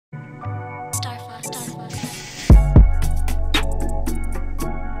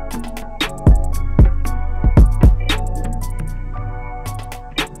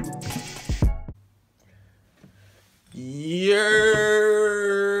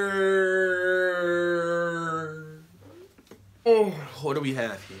What do we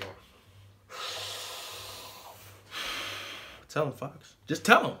have here? Tell them, Fox. Just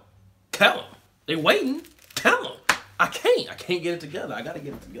tell them. Tell them. They waiting. Tell them. I can't get it together. I gotta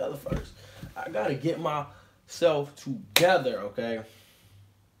get it together first. I gotta get myself together, okay?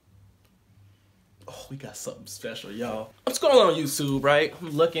 Oh, we got something special, y'all. I'm scrolling on YouTube, right?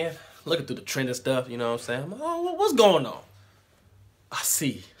 I'm looking through the trending stuff, you know what I'm saying? I'm like, oh, what's going on? I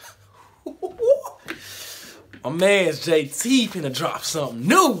see. My man's JT finna drop something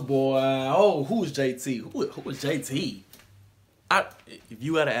new, boy. Oh, who's JT? Who is JT? If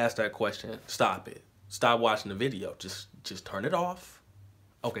you gotta ask that question, stop it. Stop watching the video. Just turn it off.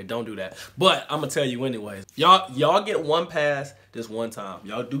 Okay, don't do that. But I'm gonna tell you anyways. Y'all get one pass this one time.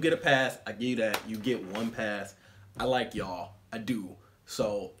 Y'all do get a pass. I give you that. You get one pass. I like y'all. I do.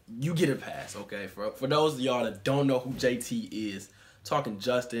 So you get a pass, okay? For those of y'all that don't know who JT is, talking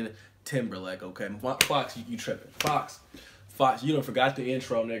Justin Timberlake, okay? Fox, you tripping. Fox, you done forgot the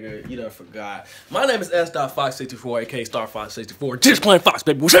intro, nigga. You done forgot. My name is S.Fox64, aka Star Fox 64. Just playing Fox,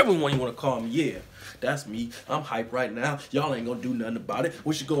 baby. Whichever one you want to call me, yeah. That's me. I'm hyped right now. Y'all ain't gonna do nothing about it.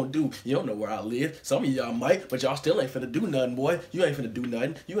 What you gonna do? You don't know where I live. Some of y'all might, but y'all still ain't finna do nothing, boy. You ain't finna do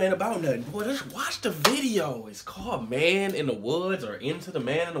nothing. You ain't about nothing. Boy, just watch the video. It's called Man in the Woods or Into the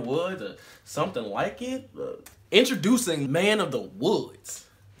Man in the Woods or something like it. Introducing Man of the Woods.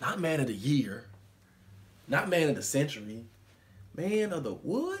 Not Man of the Year. Not Man of the Century. Man of the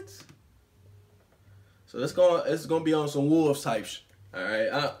Woods? So it's gonna be on some Wolves type shit. Alright,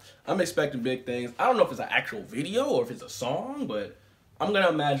 I'm expecting big things. I don't know if it's an actual video or if it's a song, but I'm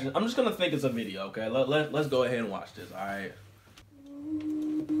just gonna think it's a video, okay? Let's go ahead and watch this, alright?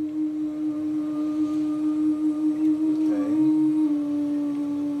 Okay.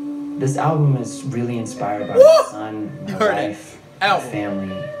 This album is really inspired by my son, my wife, my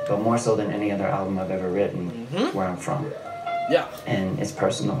family, but more so than any other album I've ever written, where I'm from. Yeah. And it's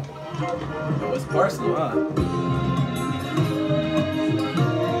personal. Oh, it's personal, huh?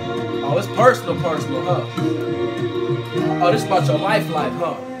 Oh, it's personal, huh? Oh, this is about your life,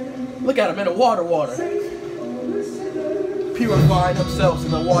 huh? Look at them in the water. Purifying themselves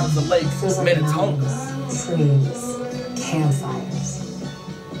in the waters of lakes, Minnetonka. Trees, campfires,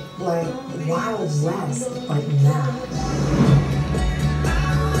 like Wild West, but now.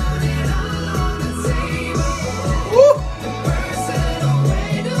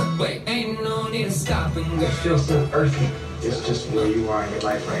 Wait, ain't no need to stop and go. It feels so earthy. It's just where you are in your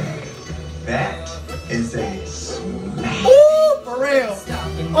life right now. That is a smash. Ooh, for real.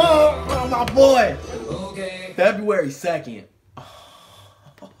 Oh, my boy. Okay. February 2nd.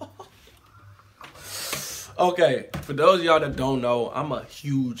 Okay, for those of y'all that don't know, I'm a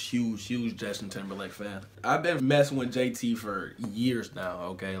huge Justin Timberlake fan. I've been messing with JT for years now,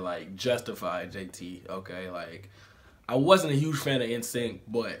 okay? Like, Justified JT, okay? Like, I wasn't a huge fan of NSYNC,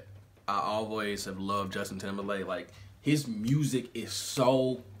 but I always have loved Justin Timberlake. Like, his music is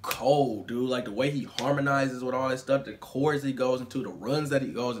so cold, dude. Like, the way he harmonizes with all that stuff, the chords he goes into, the runs that he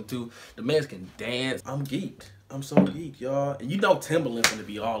goes into, the man can dance. I'm geeked. I'm so geeked, y'all. And you know Timberland's finna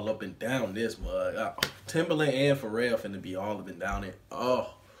be all up and down this mug. Timberland and Pharrell finna be all up and down it.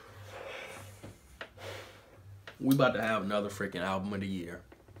 Oh. We about to have another freaking album of the year.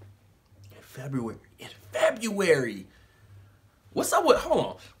 In February. What's up with, hold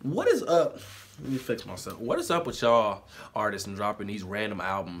on. What is up? Let me fix myself. What is up with y'all artists and dropping these random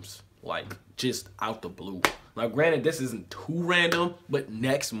albums, like, just out the blue? Now, granted, this isn't too random, but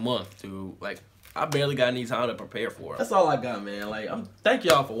next month, dude, like, I barely got any time to prepare for it. That's all I got, man. Like, thank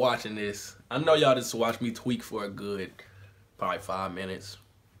y'all for watching this. I know y'all just watched me tweak for a good, probably 5 minutes,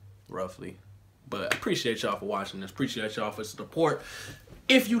 roughly. But I appreciate y'all for watching this. Appreciate y'all for support.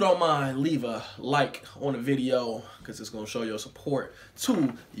 If you don't mind, leave a like on the video, because it's going to show your support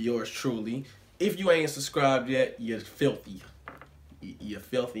to yours truly. If you ain't subscribed yet, you're filthy. You're a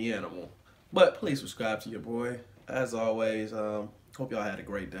filthy animal. But please subscribe to your boy. As always, hope y'all had a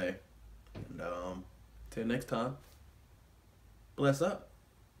great day. And till next time, bless up.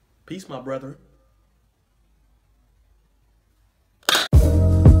 Peace, my brother.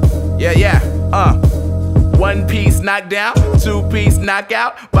 Yeah. 1 piece knockdown, 2 piece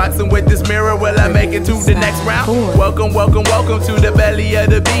knockout. Boxing with this mirror, will I make it to the next round? Welcome to the belly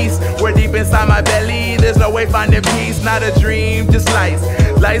of the beast. We're deep inside my belly, there's no way finding peace. Not a dream, just lights,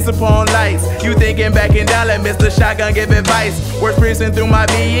 lights upon lights. You thinking backing down, let Mr. Shotgun give advice. Words piercing through my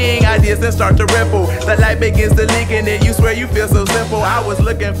being, ideas then start to ripple. The light begins to leak in it, you swear you feel so simple. I was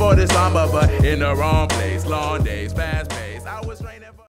looking for this armor, but in the wrong place. Long days, fast pace.